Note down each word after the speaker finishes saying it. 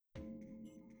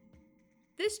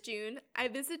This June, I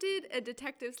visited a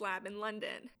detective's lab in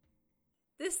London.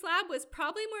 This lab was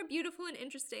probably more beautiful and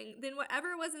interesting than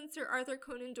whatever was in Sir Arthur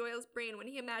Conan Doyle's brain when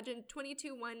he imagined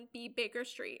 221B Baker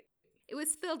Street. It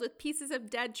was filled with pieces of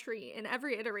dead tree in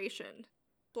every iteration.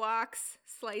 Blocks,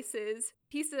 slices,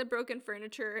 pieces of broken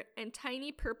furniture, and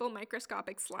tiny purple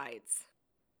microscopic slides.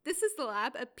 This is the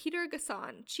lab of Peter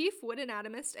Gasson, chief wood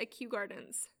anatomist at Kew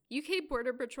Gardens. UK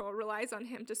Border Patrol relies on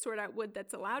him to sort out wood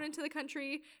that's allowed into the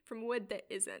country from wood that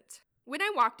isn't. When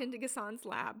I walked into Gasson's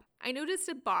lab, I noticed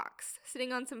a box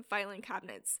sitting on some filing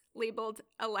cabinets labeled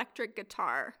electric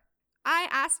guitar. I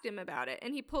asked him about it,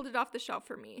 and he pulled it off the shelf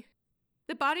for me.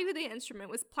 The body of the instrument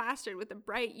was plastered with a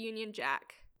bright Union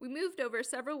Jack. We moved over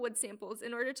several wood samples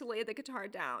in order to lay the guitar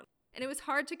down, and it was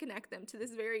hard to connect them to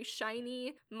this very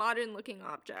shiny, modern-looking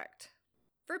object.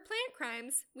 For plant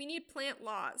crimes, we need plant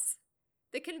laws.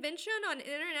 The Convention on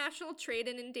International Trade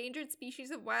in Endangered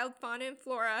Species of Wild Fauna and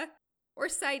Flora, or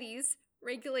CITES,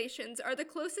 regulations are the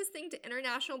closest thing to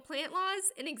international plant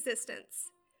laws in existence.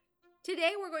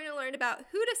 Today we're going to learn about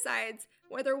who decides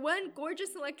whether one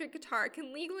gorgeous electric guitar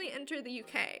can legally enter the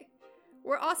UK.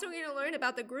 We're also going to learn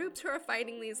about the groups who are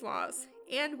fighting these laws,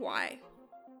 and why.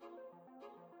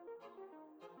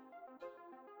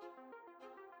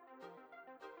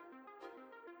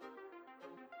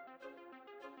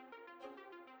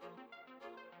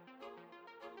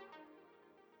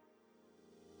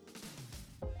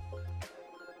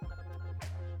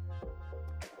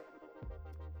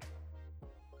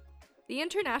 The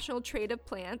international trade of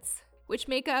plants, which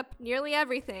make up nearly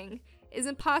everything, is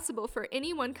impossible for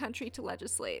any one country to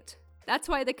legislate. That's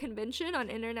why the Convention on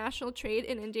International Trade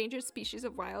in Endangered Species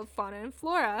of Wild Fauna and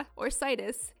Flora, or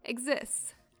CITES,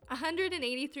 exists.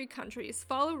 183 countries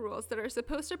follow rules that are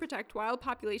supposed to protect wild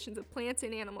populations of plants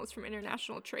and animals from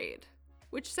international trade,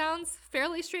 which sounds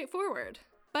fairly straightforward.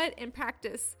 But in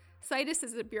practice, CITES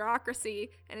is a bureaucracy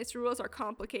and its rules are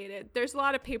complicated. There's a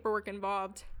lot of paperwork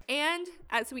involved. And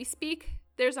as we speak,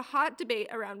 there's a hot debate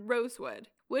around rosewood,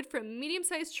 wood from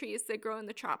medium-sized trees that grow in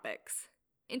the tropics.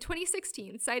 In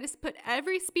 2016, CITES put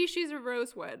every species of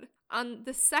rosewood on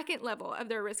the second level of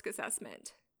their risk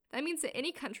assessment. That means that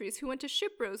any countries who want to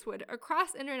ship rosewood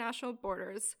across international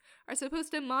borders are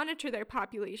supposed to monitor their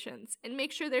populations and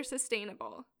make sure they're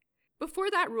sustainable.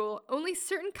 Before that rule, only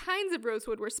certain kinds of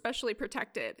rosewood were specially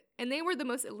protected, and they were the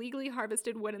most illegally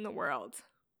harvested wood in the world.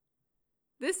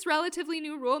 This relatively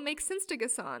new rule makes sense to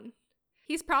Gasson.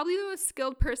 He's probably the most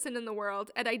skilled person in the world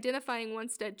at identifying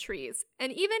once dead trees,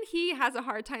 and even he has a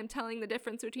hard time telling the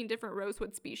difference between different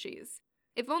rosewood species.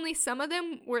 If only some of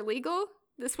them were legal,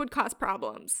 this would cause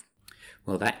problems.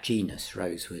 Well, that genus,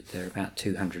 rosewood, there are about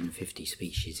 250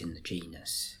 species in the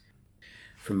genus.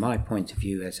 From my point of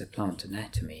view as a plant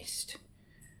anatomist,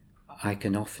 I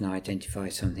can often identify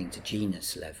something to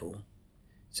genus level.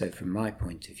 So from my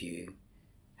point of view,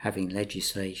 having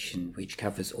legislation which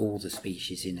covers all the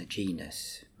species in a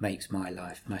genus makes my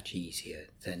life much easier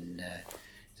than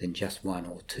just one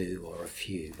or two or a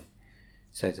few.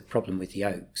 So the problem with the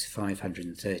oaks,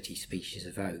 530 species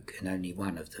of oak, and only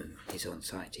one of them is on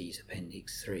CITES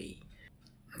Appendix 3.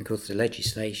 Of course, the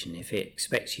legislation, if it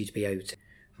expects you to be able to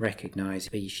recognise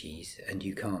species and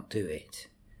you can't do it,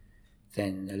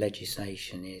 then the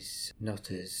legislation is not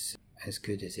as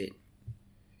good as it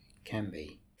can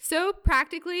be. So,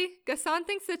 practically, Gasson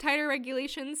thinks the tighter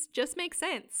regulations just make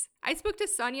sense. I spoke to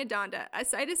Sonia Donda, a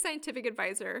CITES scientific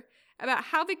advisor, about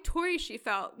how victorious she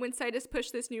felt when CITES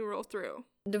pushed this new rule through.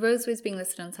 The rosewoods being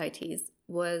listed on CITES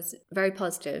was very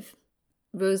positive.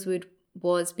 Rosewood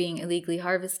was being illegally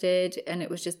harvested and it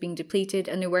was just being depleted,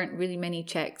 and there weren't really many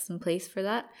checks in place for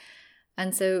that.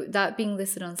 And so that being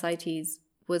listed on CITES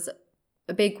was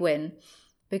a big win,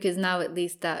 because now at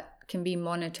least that can be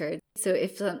monitored. So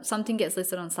if something gets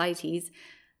listed on CITES,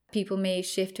 people may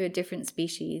shift to a different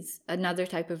species, another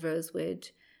type of rosewood,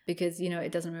 because,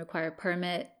 it doesn't require a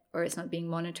permit or it's not being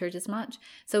monitored as much.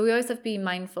 So we always have to be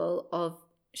mindful of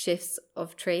shifts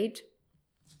of trade,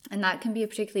 and that can be a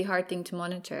particularly hard thing to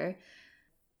monitor.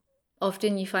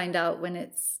 Often you find out when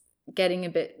it's getting a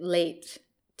bit late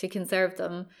to conserve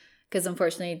them, because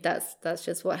unfortunately that's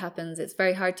just what happens. It's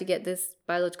very hard to get this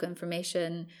biological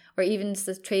information or even just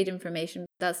this trade information.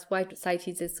 That's why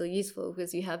CITES is so useful,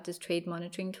 because you have this trade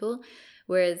monitoring tool,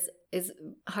 whereas it's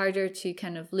harder to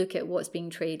kind of look at what's being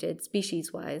traded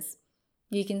species-wise.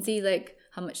 You can see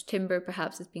how much timber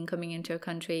perhaps is being coming into a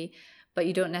country, but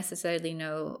you don't necessarily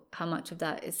know how much of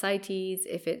that is CITES,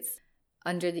 if it's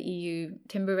under the EU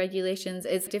timber regulations.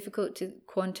 It's difficult to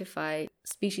quantify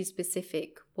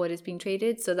species-specific what is being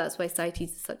traded. So that's why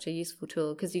CITES is such a useful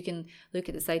tool, because you can look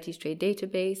at the CITES trade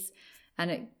database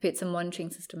and it puts a monitoring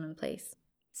system in place.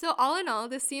 So all in all,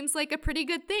 this seems like a pretty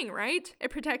good thing, right?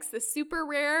 It protects the super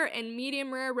rare and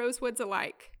medium rare rosewoods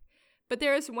alike. But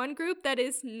there is one group that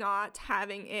is not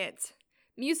having it.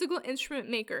 Musical instrument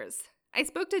makers. I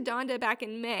spoke to Donda back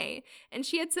in May, and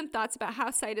she had some thoughts about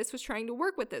how CITES was trying to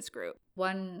work with this group.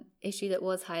 One issue that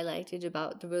was highlighted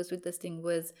about the rosewood listing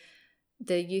was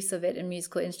the use of it in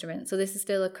musical instruments. So this is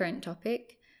still a current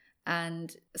topic,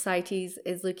 and CITES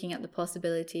is looking at the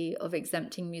possibility of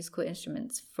exempting musical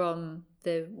instruments from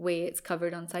the way it's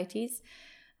covered on CITES.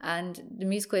 And the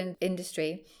musical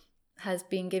industry has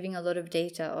been giving a lot of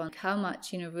data on how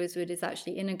much, rosewood is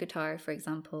actually in a guitar, for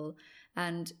example,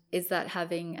 and is that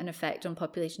having an effect on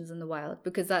populations in the wild?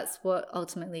 Because that's what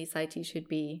ultimately CITES should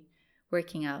be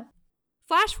working out.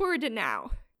 Flash forward to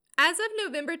now. As of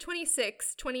November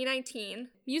 26, 2019,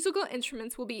 musical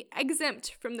instruments will be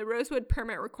exempt from the rosewood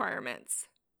permit requirements.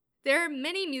 There are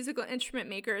many musical instrument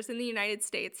makers in the United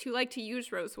States who like to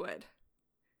use rosewood.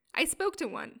 I spoke to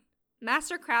one,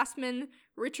 master craftsman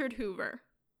Richard Hoover.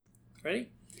 Ready?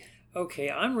 Okay,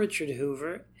 I'm Richard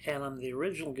Hoover, and I'm the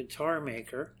original guitar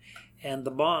maker and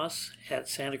the boss at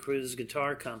Santa Cruz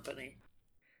Guitar Company.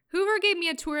 Hoover gave me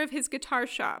a tour of his guitar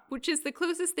shop, which is the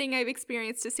closest thing I've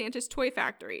experienced to Santa's toy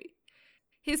factory.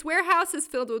 His warehouse is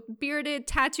filled with bearded,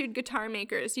 tattooed guitar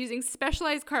makers using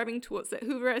specialized carving tools that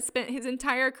Hoover has spent his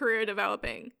entire career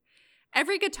developing.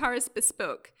 Every guitar is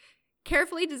bespoke,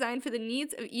 carefully designed for the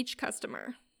needs of each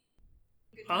customer.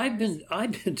 I've been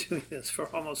doing this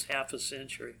for almost half a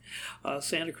century.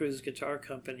 Santa Cruz Guitar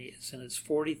Company is in its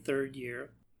 43rd year.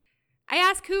 I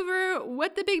asked Hoover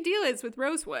what the big deal is with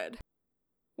rosewood.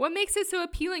 What makes it so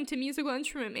appealing to musical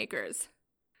instrument makers?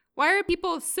 Why are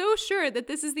people so sure that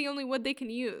this is the only wood they can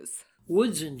use?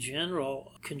 Woods in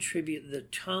general contribute the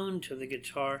tone to the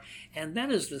guitar, and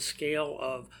that is the scale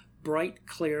of bright,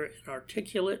 clear, and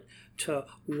articulate to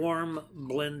warm,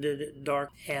 blended, dark,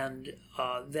 and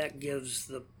that gives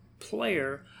the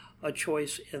player a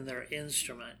choice in their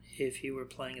instrument. If you were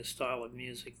playing a style of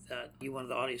music that you wanted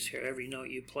the audience to hear every note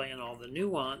you play and all the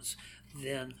nuance,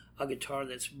 then a guitar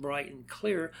that's bright and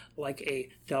clear, like a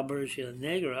Dalbergia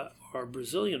Negra or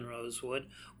Brazilian rosewood,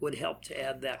 would help to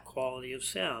add that quality of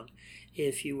sound.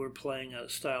 If you were playing a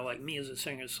style like me as a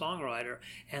singer-songwriter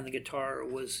and the guitar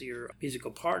was your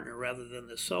musical partner rather than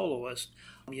the soloist,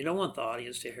 you don't want the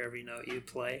audience to hear every note you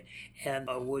play. And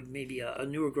would maybe a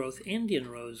newer growth Indian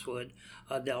rosewood,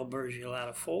 a Dalbergia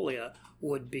latifolia,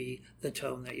 would be the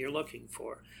tone that you're looking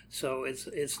for. So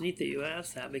it's neat that you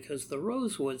asked that, because the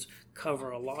rosewoods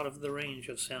cover a lot of the range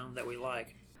of sound that we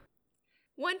like.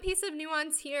 One piece of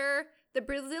nuance here: the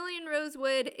Brazilian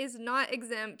rosewood is not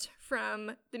exempt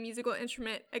from the musical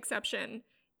instrument exception.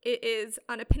 It is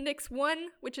on Appendix 1,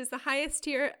 which is the highest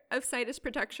tier of CITES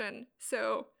protection,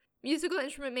 so musical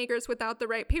instrument makers without the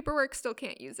right paperwork still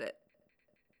can't use it.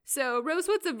 So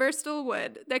rosewood's a versatile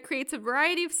wood that creates a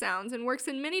variety of sounds and works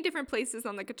in many different places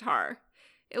on the guitar.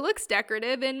 It looks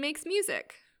decorative and makes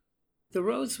music. The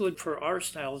rosewood for our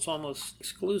style is almost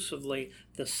exclusively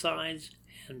the sides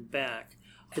and back.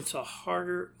 It's a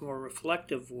harder, more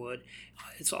reflective wood.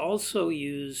 It's also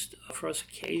used for us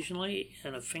occasionally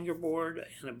in a fingerboard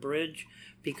and a bridge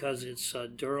because it's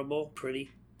durable,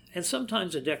 pretty. And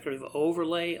sometimes a decorative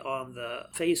overlay on the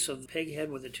face of the peghead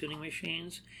with the tuning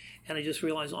machines. And I just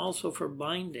realized also for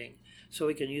binding, so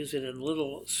we can use it in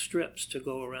little strips to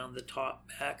go around the top,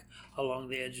 back, along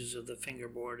the edges of the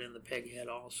fingerboard and the peghead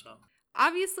also.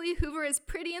 Obviously, Hoover is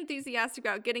pretty enthusiastic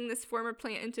about getting this former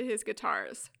plant into his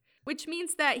guitars, which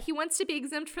means that he wants to be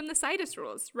exempt from the CITES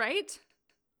rules, right?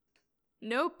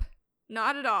 Nope,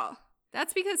 not at all.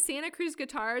 That's because Santa Cruz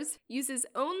Guitars uses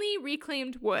only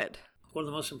reclaimed wood. One of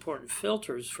the most important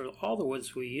filters for all the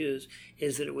woods we use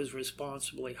is that it was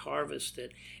responsibly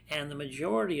harvested. And the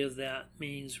majority of that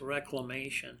means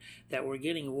reclamation, that we're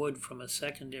getting wood from a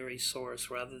secondary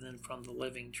source rather than from the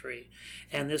living tree.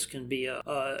 And this can be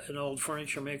an old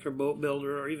furniture maker, boat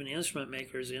builder, or even instrument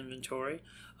maker's inventory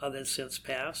that's since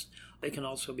passed. It can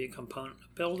also be a component of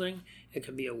a building. It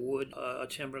could be a wood, a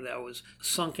timber that was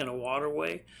sunk in a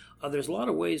waterway. There's a lot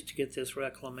of ways to get this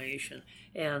reclamation.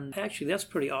 And actually, that's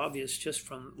pretty obvious just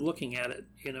from looking at it,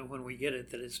 when we get it,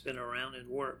 that it's been around and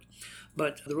worked.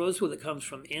 But the rosewood that comes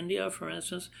from India, for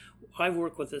instance, I've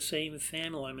worked with the same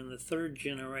family. I'm in the third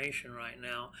generation right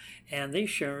now, and they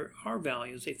share our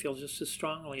values. They feel just as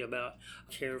strongly about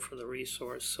care for the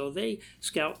resource. So they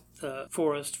scout the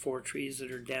forest for trees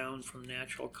that are down from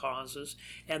natural causes,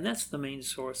 and that's the main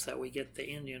source that we get the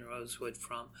Indian rosewood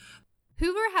from.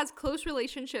 Hoover has close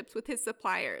relationships with his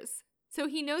suppliers, so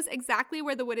he knows exactly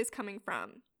where the wood is coming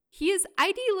from. He is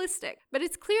idealistic, but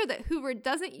it's clear that Hoover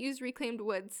doesn't use reclaimed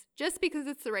woods just because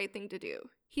it's the right thing to do.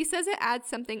 He says it adds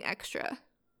something extra.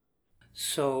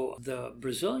 So the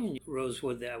Brazilian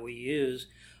rosewood that we use,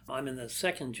 I'm in the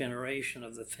second generation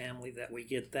of the family that we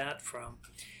get that from.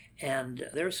 And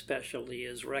their specialty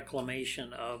is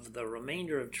reclamation of the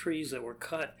remainder of trees that were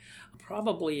cut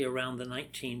probably around the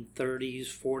 1930s,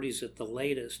 40s at the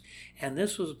latest. And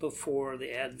this was before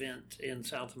the advent in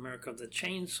South America of the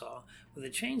chainsaw. With a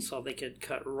chainsaw, they could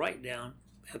cut right down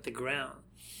at the ground.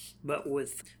 But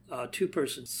with a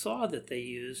two-person saw that they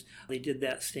used, they did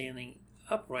that standing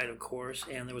upright, of course,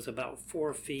 and there was about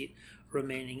 4 feet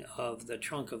remaining of the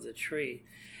trunk of the tree.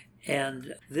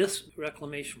 And this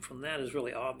reclamation from that is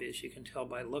really obvious. You can tell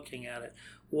by looking at it.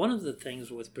 One of the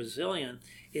things with Brazilian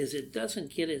is it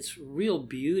doesn't get its real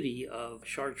beauty of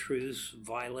chartreuse,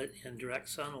 violet, in direct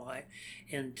sunlight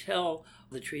until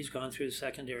the tree's gone through a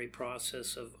secondary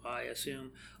process of, I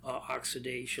assume,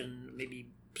 oxidation, maybe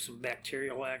some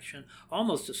bacterial action,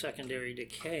 almost a secondary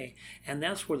decay, and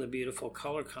that's where the beautiful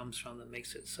color comes from that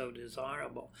makes it so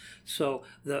desirable. So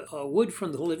the wood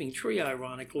from the living tree,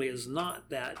 ironically, is not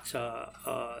that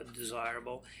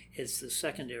desirable. It's the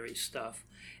secondary stuff,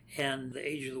 and the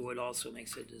age of the wood also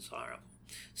makes it desirable.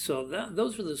 So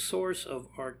those are the source of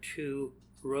our two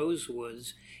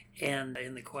rosewoods. And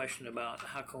in the question about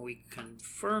how can we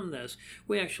confirm this,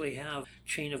 we actually have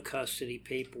chain of custody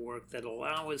paperwork that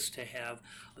allow us to have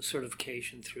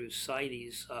certification through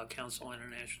CITES, Council on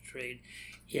International Trade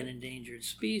in Endangered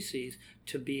Species,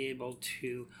 to be able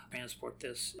to transport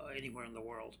this anywhere in the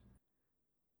world.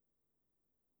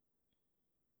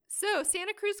 So,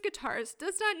 Santa Cruz Guitars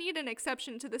does not need an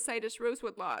exception to the CITES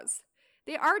rosewood laws.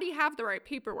 They already have the right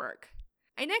paperwork.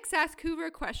 I next asked Hoover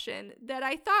a question that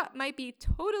I thought might be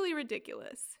totally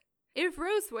ridiculous. If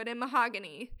rosewood and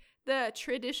mahogany, the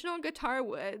traditional guitar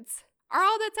woods, are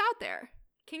all that's out there,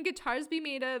 can guitars be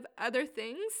made of other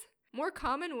things? More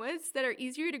common woods that are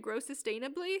easier to grow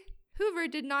sustainably? Hoover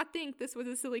did not think this was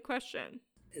a silly question.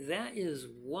 That is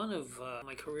one of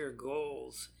my career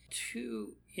goals,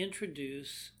 to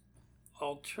introduce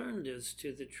alternatives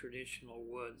to the traditional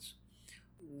woods.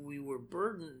 We were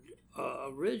burdened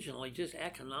originally just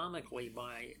economically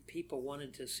by people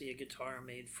wanted to see a guitar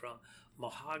made from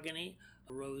mahogany,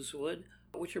 rosewood,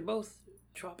 which are both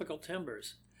tropical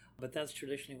timbers. But that's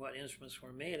traditionally what instruments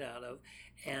were made out of.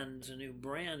 And as a new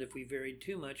brand, if we varied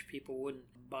too much, people wouldn't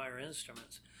buy our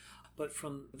instruments. But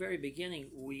from the very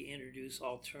beginning, we introduced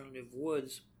alternative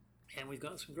woods, and we've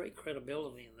got some great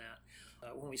credibility in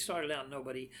that. When we started out,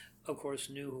 nobody, of course,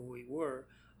 knew who we were.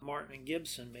 Martin and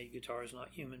Gibson made guitars, not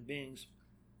human beings.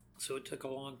 So it took a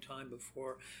long time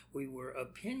before we were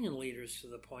opinion leaders to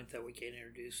the point that we can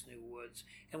introduce new woods.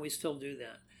 And we still do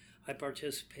that. I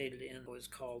participated in what was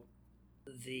called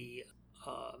the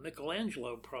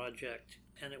Michelangelo Project,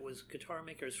 and it was guitar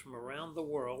makers from around the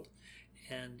world,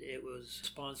 and it was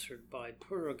sponsored by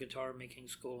Pura Guitar Making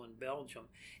School in Belgium.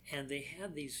 And they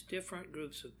had these different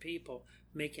groups of people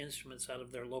make instruments out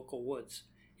of their local woods.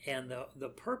 And the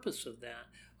purpose of that,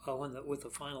 with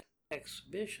the final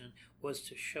exhibition, was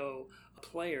to show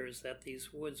players that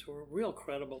these woods were real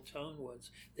credible tone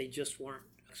woods. They just weren't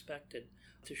expected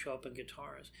to show up in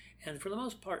guitars. And for the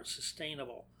most part,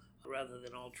 sustainable rather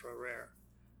than ultra rare.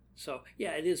 So,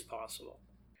 yeah, it is possible.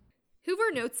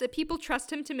 Hoover notes that people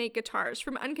trust him to make guitars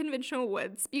from unconventional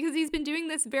woods because he's been doing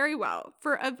this very well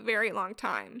for a very long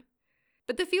time.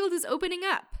 But the field is opening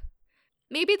up.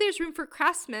 Maybe there's room for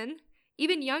craftsmen,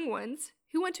 even young ones,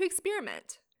 who want to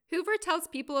experiment. Hoover tells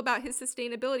people about his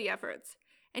sustainability efforts,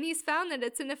 and he's found that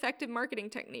it's an effective marketing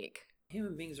technique.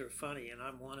 Human beings are funny, and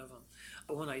I'm one of them.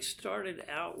 When I started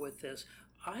out with this,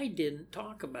 I didn't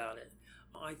talk about it.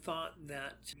 I thought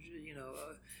that,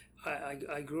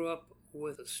 I grew up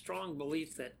with a strong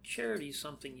belief that charity is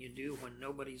something you do when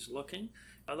nobody's looking.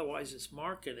 Otherwise, it's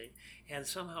marketing. And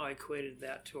somehow I equated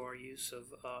that to our use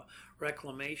of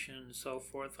reclamation and so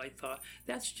forth. I thought,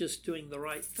 that's just doing the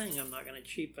right thing. I'm not going to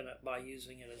cheapen it by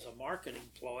using it as a marketing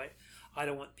ploy. I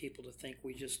don't want people to think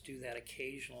we just do that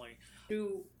occasionally.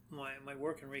 Through my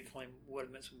work in Reclaim Wood,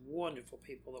 I've met some wonderful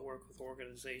people that work with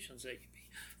organizations that you'd be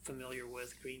familiar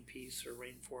with, Greenpeace or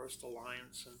Rainforest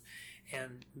Alliance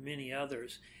and many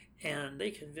others. And they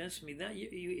convinced me that,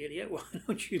 you idiot, why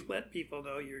don't you let people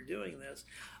know you're doing this?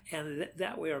 And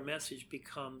that way our message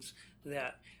becomes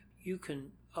that you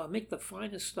can make the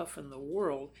finest stuff in the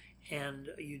world, and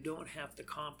you don't have to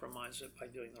compromise it by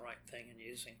doing the right thing and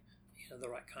using the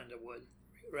right kind of wood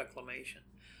reclamation.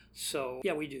 So,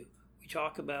 yeah, we do. We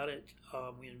talk about it,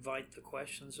 we invite the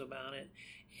questions about it,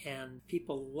 and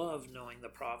people love knowing the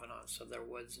provenance of their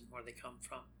woods and where they come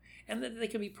from. And that they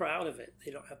can be proud of it.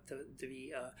 They don't have to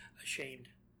be ashamed.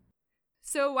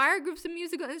 So why are groups of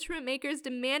musical instrument makers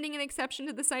demanding an exception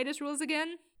to the CITES rules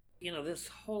again? This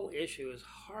whole issue is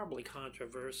horribly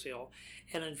controversial,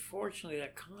 and unfortunately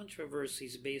that controversy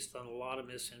is based on a lot of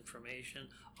misinformation,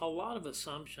 a lot of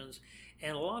assumptions,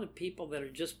 and a lot of people that are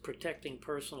just protecting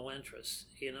personal interests.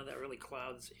 That really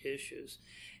clouds issues.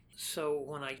 So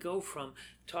when I go from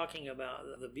talking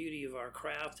about the beauty of our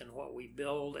craft and what we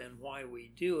build and why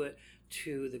we do it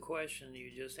to the question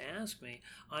you just asked me,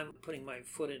 I'm putting my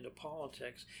foot into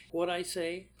politics. What I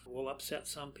say will upset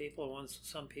some people, and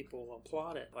some people will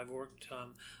applaud it. I've worked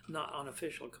not on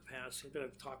official capacity, but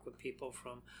I've talked with people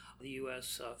from the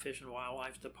U.S. Fish and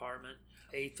Wildlife Department,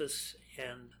 APHIS,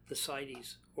 and the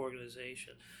CITES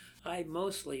organization. I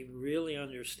mostly really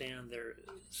understand their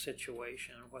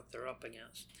situation and what they're up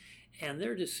against. And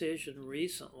their decision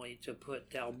recently to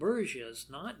put Dalbergias,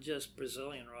 not just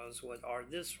Brazilian rosewood or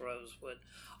this rosewood,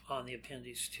 on the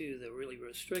Appendix 2, the really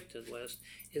restricted list,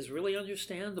 is really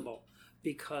understandable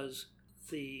because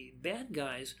the bad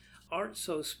guys aren't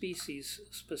so species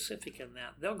specific in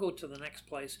that. They'll go to the next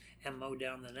place and mow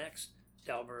down the next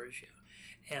Dalbergia.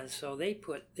 And so they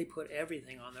put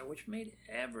everything on there, which made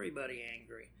everybody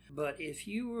angry. But if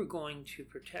you were going to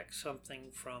protect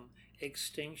something from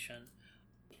extinction,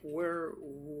 where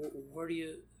do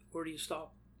you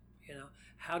stop?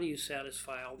 How do you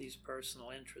satisfy all these personal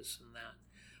interests in that?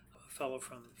 A fellow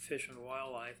from Fish and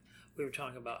Wildlife, we were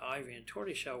talking about ivory and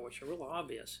tortoiseshell, which are real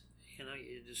obvious.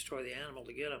 You destroy the animal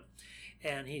to get them.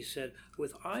 And he said,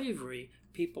 with ivory,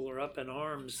 people are up in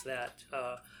arms that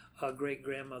a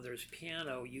great-grandmother's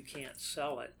piano, you can't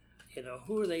sell it.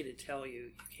 Who are they to tell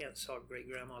you can't sell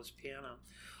great-grandma's piano?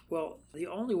 Well, the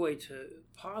only way to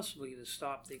possibly to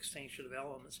stop the extinction of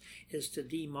elements is to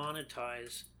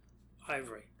demonetize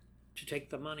ivory, to take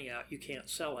the money out. You can't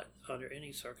sell it under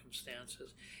any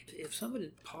circumstances. If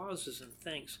somebody pauses and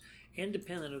thinks,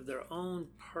 independent of their own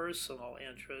personal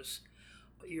interests,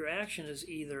 your action is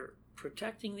either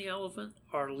protecting the elephant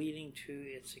or leading to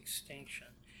its extinction.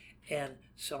 And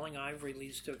selling ivory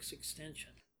leads to its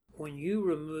extinction. When you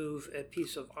remove a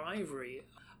piece of ivory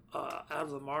out of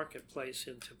the marketplace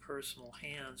into personal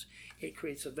hands, it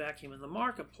creates a vacuum in the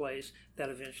marketplace that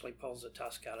eventually pulls the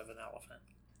tusk out of an elephant.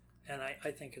 And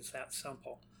I think it's that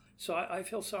simple. So I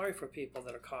feel sorry for people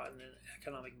that are caught in an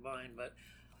economic bind, but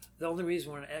the only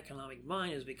reason we're in an economic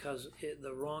bind is because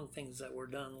the wrong things that were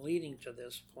done leading to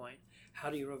this point. How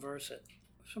do you reverse it?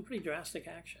 Some pretty drastic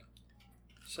action.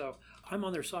 So I'm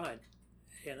on their side,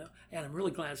 and I'm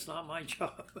really glad it's not my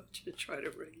job to try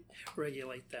to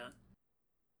regulate that.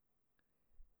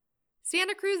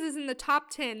 Santa Cruz is in the top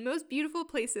 10 most beautiful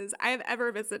places I have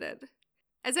ever visited.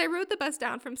 As I rode the bus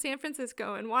down from San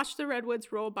Francisco and watched the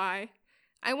redwoods roll by,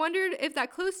 I wondered if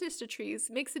that closeness to trees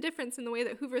makes a difference in the way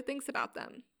that Hoover thinks about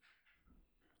them.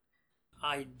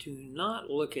 I do not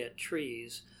look at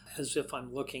trees as if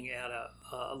I'm looking at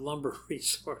a lumber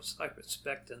resource. I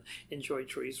respect and enjoy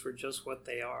trees for just what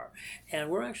they are. And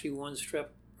we're actually one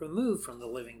step removed from the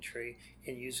living tree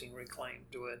in using reclaimed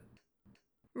wood.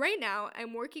 Right now,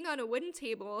 I'm working on a wooden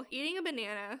table, eating a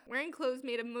banana, wearing clothes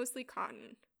made of mostly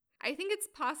cotton. I think it's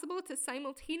possible to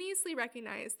simultaneously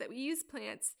recognize that we use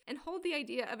plants and hold the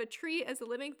idea of a tree as a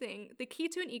living thing, the key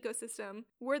to an ecosystem,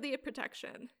 worthy of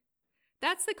protection.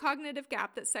 That's the cognitive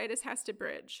gap that CITES has to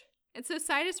bridge. And so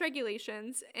CITES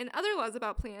regulations and other laws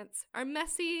about plants are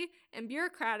messy and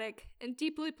bureaucratic and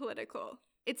deeply political.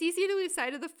 It's easy to lose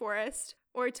sight of the forest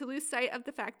or to lose sight of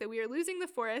the fact that we are losing the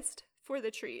forest for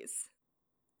the trees.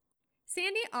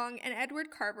 Sandy Ong and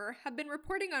Edward Carver have been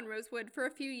reporting on rosewood for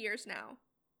a few years now.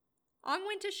 Ong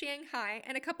went to Shanghai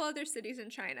and a couple other cities in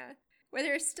China, where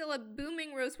there is still a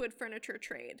booming rosewood furniture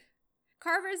trade.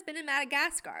 Carver has been in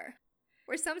Madagascar,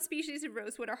 where some species of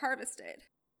rosewood are harvested.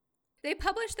 They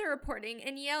published their reporting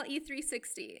in Yale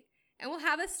E360, and will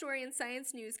have a story in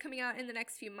Science News coming out in the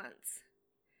next few months.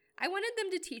 I wanted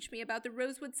them to teach me about the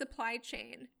rosewood supply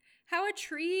chain, how a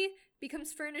tree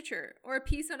becomes furniture or a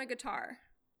piece on a guitar.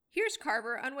 Here's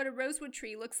Carver on what a rosewood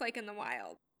tree looks like in the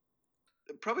wild.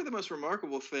 Probably the most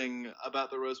remarkable thing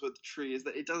about the rosewood tree is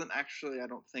that it doesn't actually, I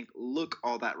don't think, look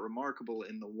all that remarkable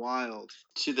in the wild.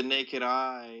 To the naked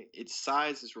eye, its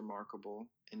size is remarkable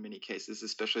in many cases,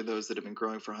 especially those that have been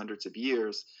growing for hundreds of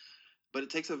years. But it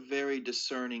takes a very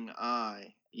discerning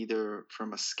eye, either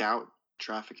from a scout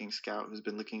trafficking scout who's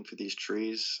been looking for these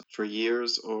trees for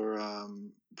years, or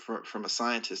from a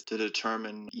scientist to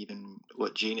determine even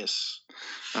what genus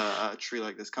a tree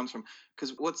like this comes from.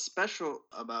 Because what's special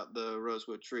about the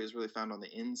rosewood tree is really found on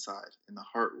the inside, in the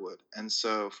heartwood. And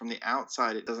so from the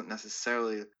outside, it doesn't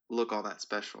necessarily look all that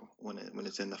special when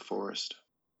it's in the forest.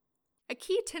 A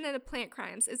key tenet of plant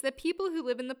crimes is that people who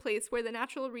live in the place where the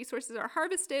natural resources are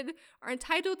harvested are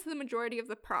entitled to the majority of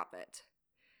the profit.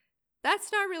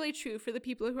 That's not really true for the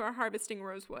people who are harvesting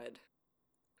rosewood.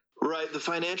 Right. The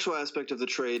financial aspect of the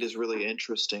trade is really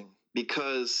interesting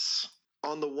because,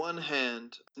 on the one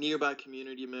hand, nearby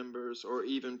community members, or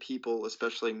even people,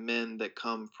 especially men that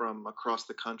come from across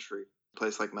the country, a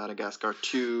place like Madagascar,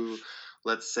 to,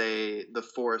 let's say, the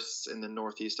forests in the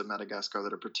northeast of Madagascar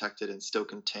that are protected and still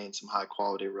contain some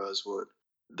high-quality rosewood.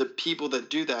 The people that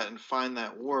do that and find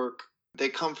that work, they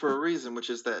come for a reason, which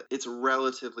is that it's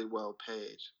relatively well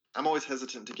paid. I'm always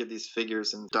hesitant to give these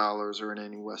figures in dollars or in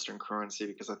any Western currency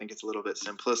because I think it's a little bit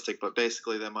simplistic, but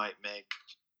basically they might make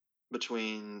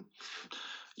between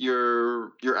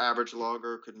your average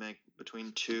logger could make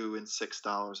between $2 and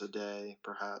 $6 a day,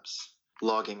 perhaps,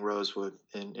 logging rosewood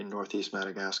in northeast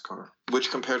Madagascar,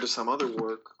 which compared to some other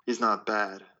work is not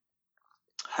bad.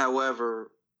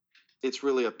 However, it's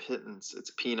really a pittance.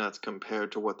 It's peanuts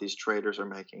compared to what these traders are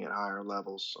making at higher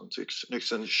levels. So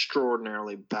it's an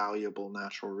extraordinarily valuable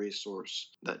natural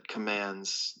resource that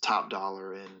commands top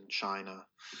dollar in China.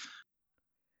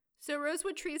 So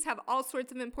rosewood trees have all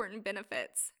sorts of important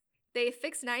benefits. They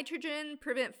fix nitrogen,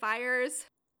 prevent fires,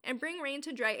 and bring rain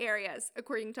to dry areas,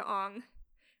 according to Ong.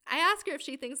 I ask her if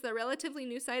she thinks the relatively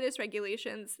new CITES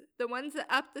regulations, the ones that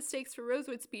up the stakes for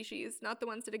rosewood species, not the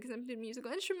ones that exempted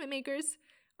musical instrument makers,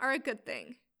 are a good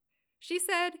thing. She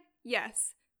said,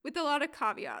 yes, with a lot of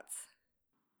caveats.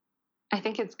 I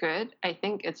think it's good. I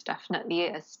think it's definitely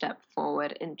a step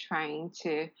forward in trying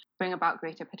to bring about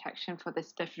greater protection for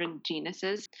these different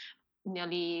genuses.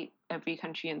 Nearly every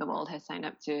country in the world has signed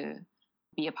up to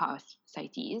be a part of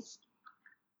CITES.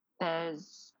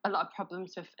 There's a lot of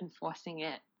problems with enforcing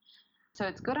it. So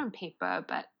it's good on paper,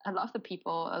 but a lot of the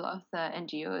people, a lot of the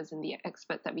NGOs and the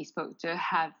experts that we spoke to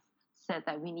have said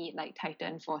that we need tighter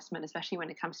enforcement, especially when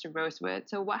it comes to rosewood.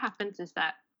 So what happens is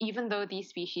that even though these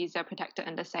species are protected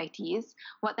under CITES,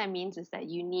 what that means is that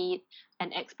you need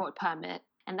an export permit,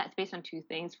 and that's based on two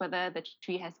things: whether the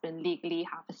tree has been legally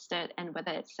harvested and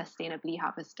whether it's sustainably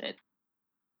harvested.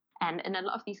 And in a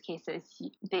lot of these cases,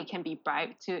 they can be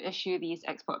bribed to issue these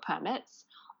export permits,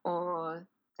 or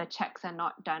the checks are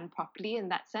not done properly in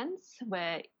that sense,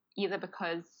 where either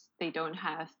because they don't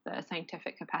have the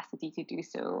scientific capacity to do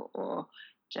so, or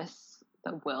just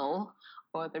the will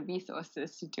or the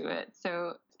resources to do it.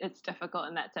 So it's difficult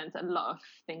in that sense. A lot of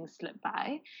things slip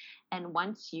by. And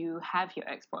once you have your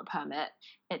export permit,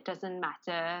 it doesn't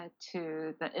matter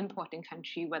to the importing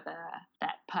country whether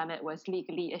that permit was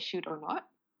legally issued or not.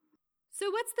 So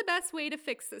what's the best way to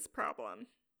fix this problem?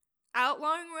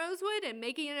 Outlawing rosewood and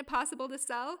making it impossible to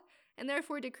sell, and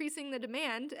therefore decreasing the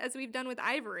demand, as we've done with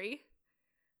ivory?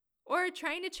 Or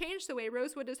trying to change the way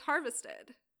rosewood is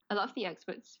harvested? A lot of the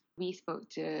experts we spoke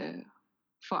to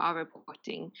for our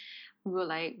reporting, we were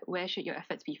like, where should your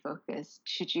efforts be focused?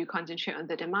 Should you concentrate on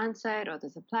the demand side or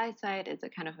the supply side? Is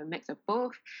it kind of a mix of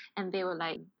both? And they were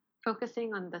like,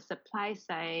 focusing on the supply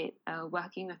side,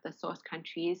 working with the source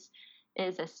countries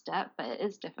is a step, but it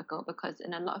is difficult because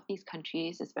in a lot of these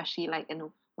countries, especially in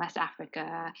West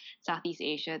Africa, Southeast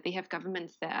Asia, they have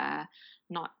governments that are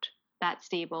not that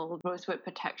stable. Rosewood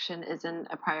protection isn't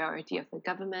a priority of the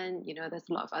government. There's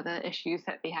a lot of other issues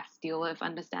that they have to deal with,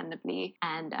 understandably.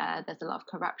 And there's a lot of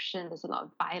corruption, there's a lot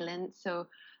of violence. So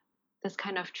this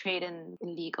kind of trade in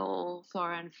illegal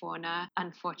flora and fauna,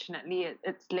 unfortunately,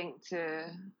 it's linked to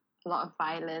a lot of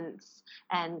violence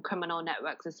and criminal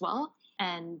networks as well.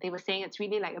 And they were saying it's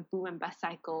really like a boom and bust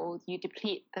cycle. You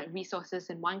deplete the resources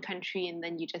in one country and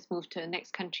then you just move to the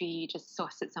next country, you just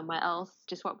source it somewhere else.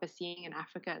 Just what we're seeing in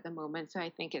Africa at the moment. So I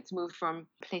think it's moved from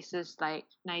places like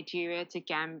Nigeria to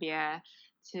Gambia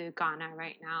to Ghana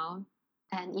right now.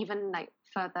 And even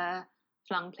further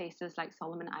flung places like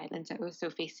Solomon Islands are also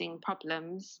facing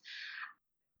problems.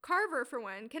 Carver, for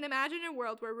one, can imagine a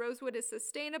world where rosewood is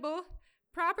sustainable,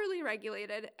 properly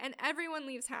regulated, and everyone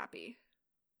leaves happy.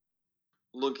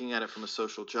 Looking at it from a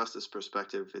social justice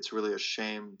perspective, it's really a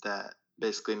shame that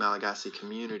basically Malagasy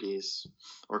communities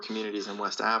or communities in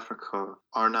West Africa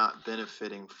are not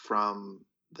benefiting from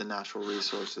the natural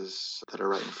resources that are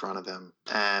right in front of them.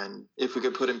 And if we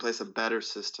could put in place a better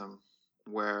system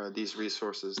where these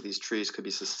resources, these trees could be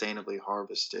sustainably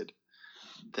harvested,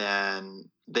 then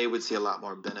they would see a lot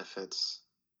more benefits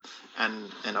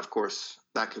And of course,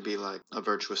 that could be like a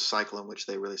virtuous cycle in which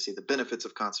they really see the benefits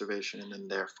of conservation, and then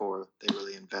therefore they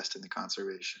really invest in the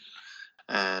conservation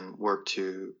and work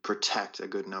to protect a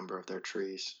good number of their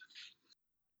trees.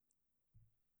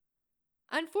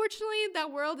 Unfortunately,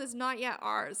 that world is not yet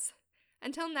ours.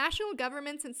 Until national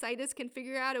governments and CITES can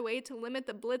figure out a way to limit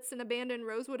the blitz and abandon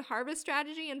rosewood harvest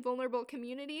strategy in vulnerable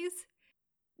communities,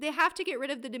 they have to get rid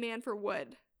of the demand for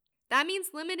wood. That means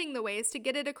limiting the ways to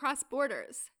get it across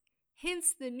borders,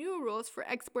 hence the new rules for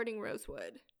exporting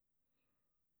rosewood.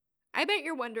 I bet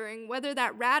you're wondering whether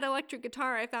that rad electric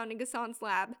guitar I found in Ghassan's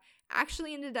lab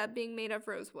actually ended up being made of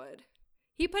rosewood.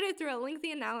 He put it through a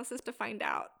lengthy analysis to find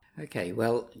out. Okay,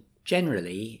 well,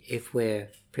 generally, if we're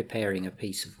preparing a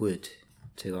piece of wood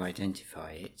to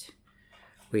identify it,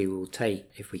 we will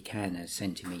take, if we can, a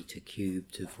centimetre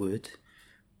cubed of wood,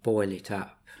 boil it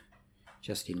up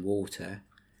just in water.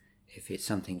 If it's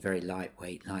something very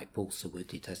lightweight like balsa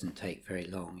wood, it doesn't take very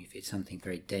long. If it's something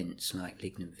very dense like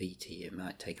lignum vitae, it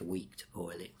might take a week to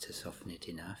boil it to soften it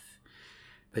enough.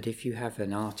 But if you have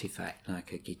an artifact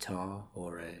like a guitar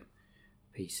or a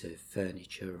piece of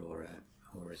furniture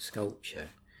or a sculpture,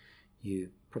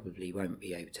 you probably won't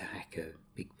be able to hack a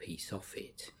big piece off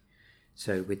it.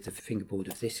 So with the fingerboard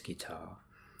of this guitar,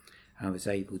 I was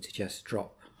able to just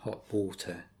drop hot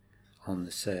water on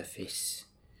the surface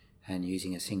and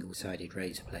using a single-sided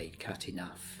razor blade cut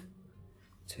enough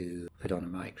to put on a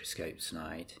microscope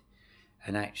slide.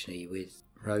 And actually with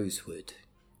rosewood,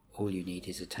 all you need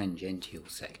is a tangential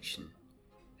section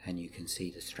and you can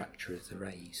see the structure of the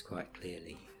rays quite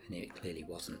clearly. And it clearly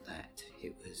wasn't that,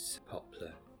 it was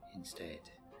poplar instead.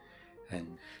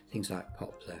 And things like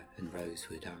poplar and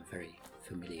rosewood, I'm very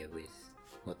familiar with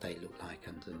what they look like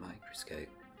under the microscope.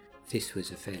 This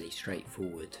was a fairly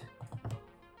straightforward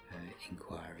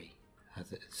inquiry.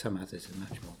 Some others are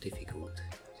much more difficult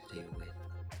to deal with.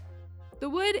 The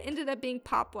wood ended up being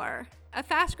poplar, a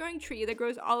fast-growing tree that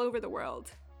grows all over the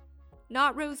world.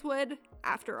 Not rosewood,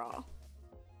 after all.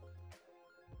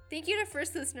 Thank you to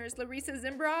first listeners Larissa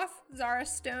Zimbroff, Zara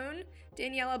Stone,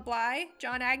 Daniela Bly,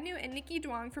 John Agnew, and Nikki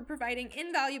Duong for providing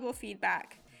invaluable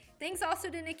feedback. Thanks also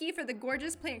to Nikki for the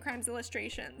gorgeous Plant Crimes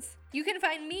illustrations. You can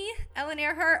find me, Ellen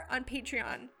Earhart, on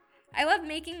Patreon. I love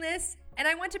making this, and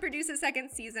I want to produce a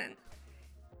second season.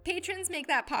 Patrons make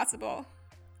that possible.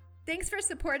 Thanks for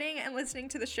supporting and listening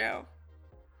to the show.